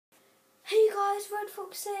guys, Red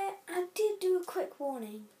Fox here, and I did do a quick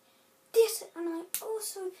warning. And I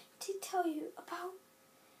also did tell you about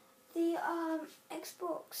the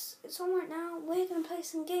Xbox. It's on right now. We're going to play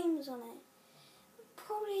some games on it.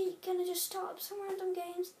 Probably going to just start up some random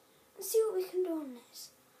games and see what we can do on this.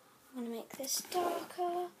 I'm going to make this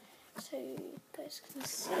darker so you guys can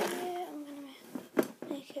see it. I'm going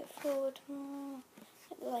to make it forward more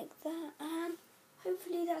like that, and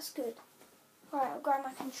hopefully that's good. Alright, I'll grab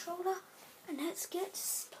my controller and let's get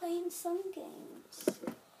playing some games.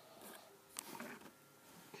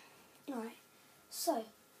 Alright, so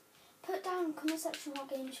put down in the comment section what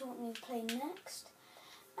games you want me to play next,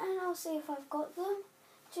 and I'll see if I've got them.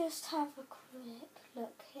 Just have a quick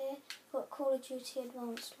look here. Got Call of Duty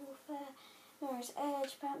Advanced Warfare, Mirror's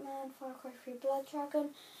Edge, Batman, Far Cry 3 Blood Dragon.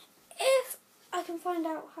 If I can find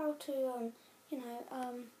out how to,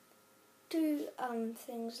 do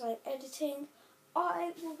things like editing,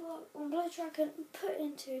 I will work on Blood Dragon and put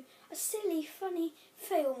into a silly, funny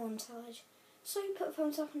fail montage. So put a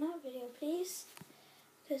thumbs up on that video, please,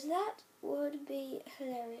 because that would be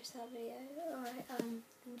hilarious, that video. Alright, let me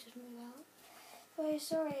just move out. Very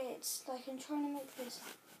sorry, it's like I'm trying to make this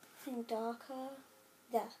thing darker.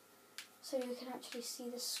 There. So you can actually see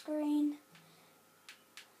the screen.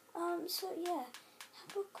 So yeah,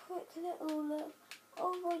 have a quick little look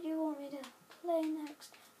of what you want me to play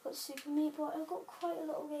next. Got Super Meat Boy. I've got quite a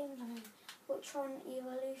lot of games on here. Got Tron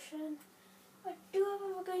Evolution. I do have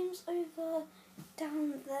other games over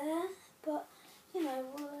down there, but you know,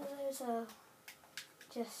 those are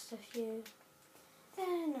just a few.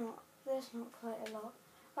 There's not quite a lot.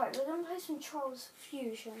 Right, we're gonna play some Trolls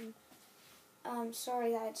Fusion.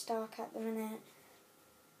 Sorry that it's dark at the minute.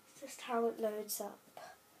 It's just how it loads up.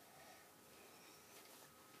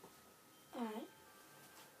 Alright.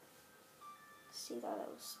 See that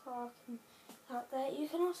little spark out there. You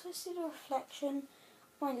can also see the reflection of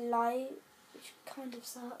my light, which kind of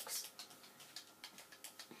sucks.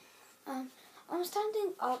 I'm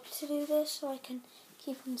standing up to do this so I can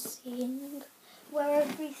keep on seeing where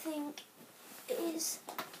everything is.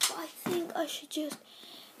 But I think I should just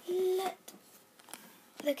let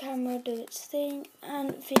the camera do its thing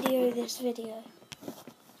and video this video.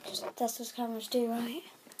 That's what cameras do, right?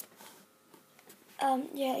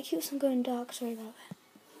 Yeah, it keeps on going dark, sorry about that.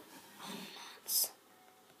 Oh, nuts.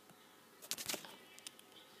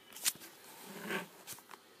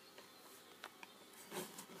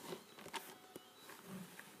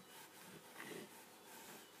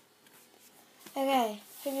 Okay,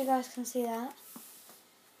 hope you guys can see that.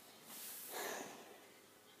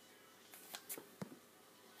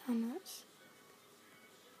 How much?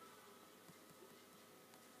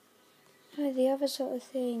 Oh, the other sort of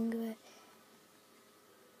thing where...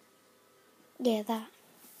 Yeah, that.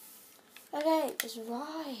 Okay, it's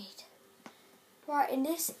right. Right, and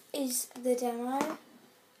this is the demo.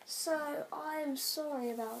 So, I'm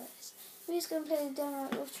sorry about this. We're just going to play the demo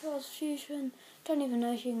of Trolls Fusion. Don't even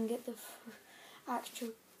know if you can get the actual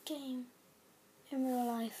game in real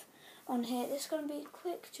life on here. This is going to be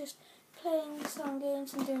quick, just playing some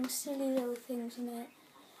games and doing silly little things in it.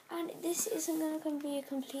 And this isn't going to be a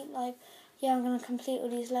complete, like, yeah, I'm going to complete all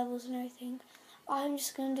these levels and everything. I'm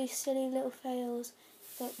just going to do silly little fails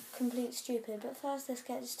that complete stupid. But first, let's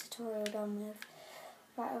get this tutorial done with.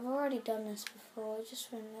 Right, I've already done this before, it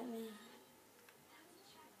just wouldn't let me.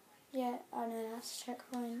 Yeah, I know, that's a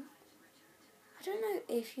checkpoint. I don't know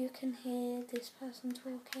if you can hear this person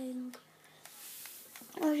talking,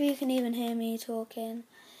 or if you can even hear me talking.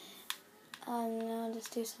 I'll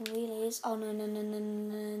just do some wheelies. Oh, no.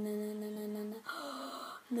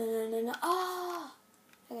 No. Ah!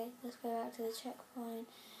 Okay, let's go back to the checkpoint.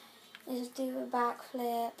 Let's do a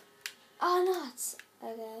backflip. Oh, nuts!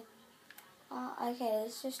 Okay. Okay,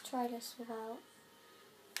 let's just try this without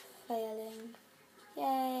failing.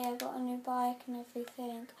 Yay, I got a new bike and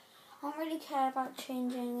everything. I don't really care about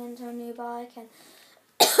changing into a new bike and...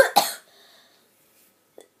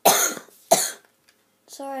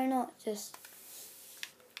 Sorry, not just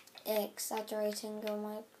exaggerating on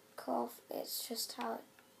my cough. It's just how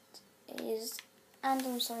it is. And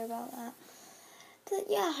I'm sorry about that. But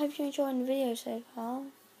yeah, I hope you're enjoying the video so far.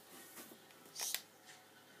 It's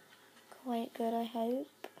quite good, I hope.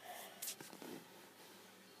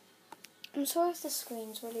 I'm sorry if the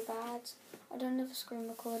screen's really bad. I don't have a screen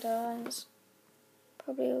recorder and it's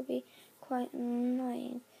probably will be quite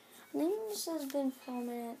annoying. I think this has been 4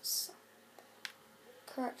 minutes.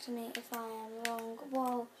 Correct me if I am wrong.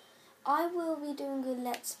 Well, I will be doing a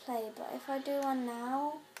let's play, but if I do one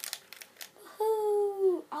now...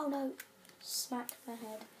 Woohoo! Oh no! Smacked my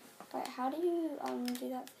head. Right, how do you do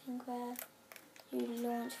that thing where You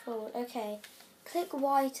launch forward. Okay. Click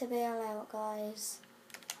Y to bail out, guys.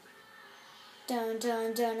 Dun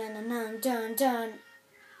dun dun dun dun dun dun.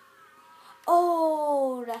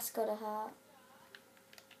 Oh, that's gotta hurt.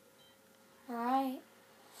 Alright.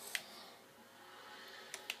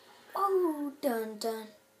 Oh, dun dun.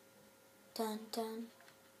 Dun dun.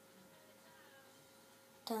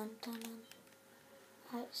 Dun dun dun.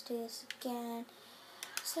 Let's do this again.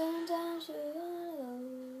 Sometimes you wanna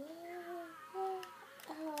go.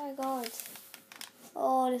 Oh my god.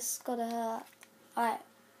 Oh, this is gotta hurt. Alright.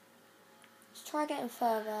 Let's try getting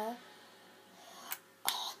further.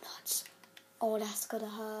 Oh, nuts. Oh, that's gotta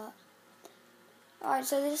hurt. Alright,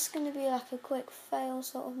 so this is gonna be like a quick fail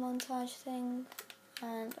sort of montage thing.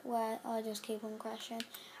 And where I just keep on crashing.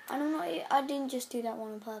 And I didn't just do that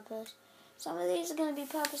one on purpose. Some of these are going to be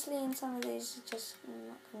purposely and some of these are just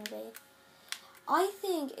not going to be. I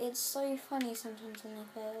think it's so funny sometimes when they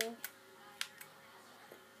fail.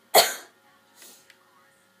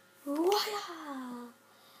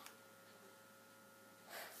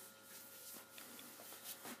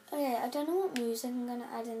 Okay, I don't know what music I'm going to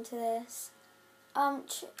add into this.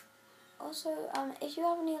 Also, if you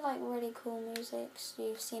have any like really cool musics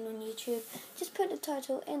you've seen on YouTube, just put the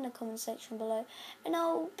title in the comment section below, and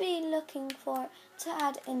I'll be looking for it to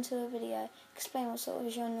add into a video, explain what sort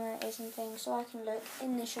of genre it is and things, so I can look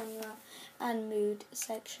in the genre and mood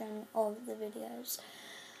section of the videos.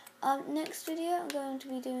 Next video, I'm going to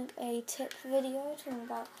be doing a tip video talking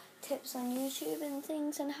about tips on YouTube and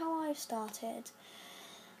things and how I started.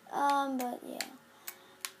 But yeah.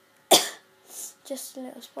 Just a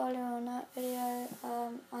little spoiler on that video.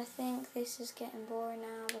 I think this is getting boring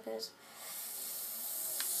now because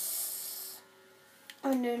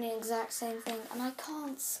I'm doing the exact same thing and I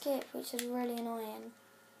can't skip, which is really annoying.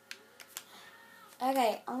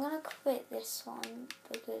 Okay, I'm gonna quit this one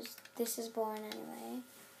because this is boring anyway.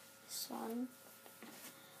 This one.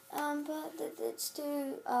 But let's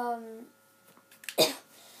do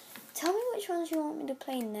tell me which ones you want me to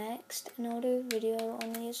play next, and I'll do a video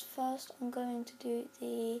on these. First, I'm going to do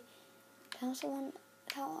the pencil one.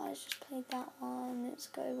 I just played that one. Let's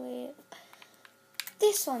go with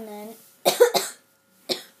this one then.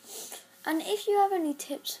 And if you have any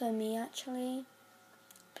tips for me, actually,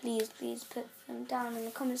 please put them down in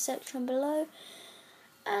the comment section below.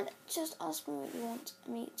 And just ask me what you want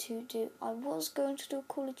me to do. I was going to do a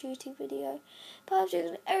Call of Duty video, but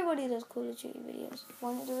everybody does Call of Duty videos.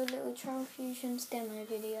 Why not do a little Triumph Fusions demo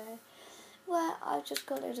video, where I've just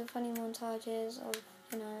got loads of funny montages of,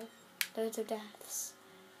 loads of deaths.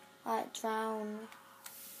 Alright, drown.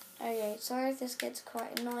 Okay, sorry if this gets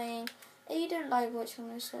quite annoying. If you don't like watching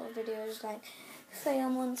those sort of videos, like fail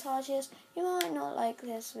montages, you might not like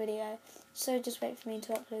this video. So just wait for me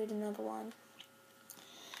to upload another one.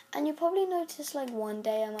 And you probably notice like one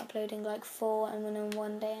day I'm uploading like 4, and then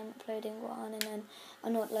one day I'm uploading 1, and then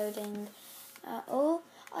I'm not loading at all.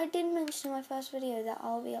 I did mention in my first video that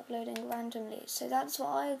I'll be uploading randomly, so that's what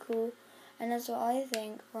I call, and that's what I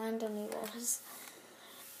think randomly was.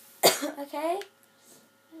 Okay?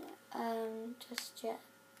 Just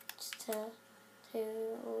to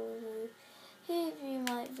all of you who view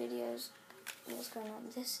my videos. What's going on?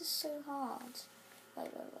 This is so hard.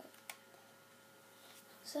 Wait.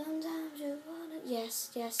 Sometimes you wanna... Yes.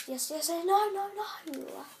 No.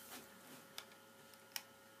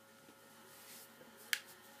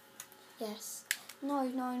 Yes. No,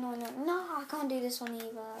 I can't do this one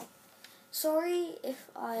either. Sorry if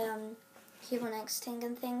I keep on exiting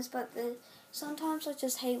and things, but sometimes I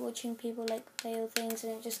just hate watching people like fail things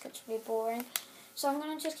and it just gets really boring. So I'm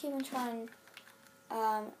gonna just keep on trying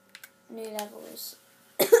new levels.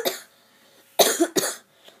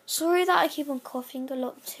 Sorry that I keep on coughing a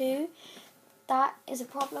lot too. That is a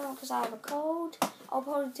problem because I have a cold. I'll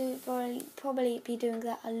probably be doing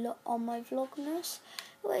that a lot on my Vlogmas,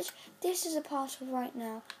 which this is a part of right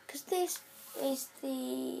now, because this is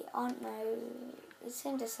the, I don't know, it's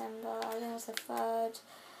in December, I think it's the 3rd,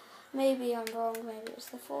 maybe I'm wrong, maybe it's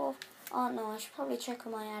the 4th, I don't know, I should probably check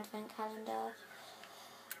on my advent calendar.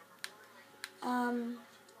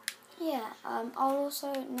 I'll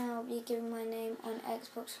also now be giving my name on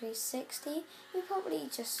Xbox 360. You probably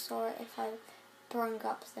just saw it if I brought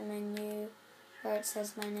up the menu where it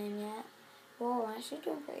says my name yet. Whoa, I'm actually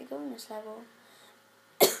doing pretty good on this level.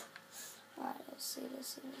 Right, let's see.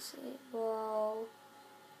 Whoa.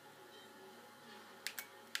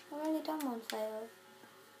 I've only done one fail.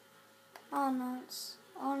 Oh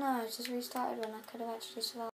no, I just restarted when I could have actually survived.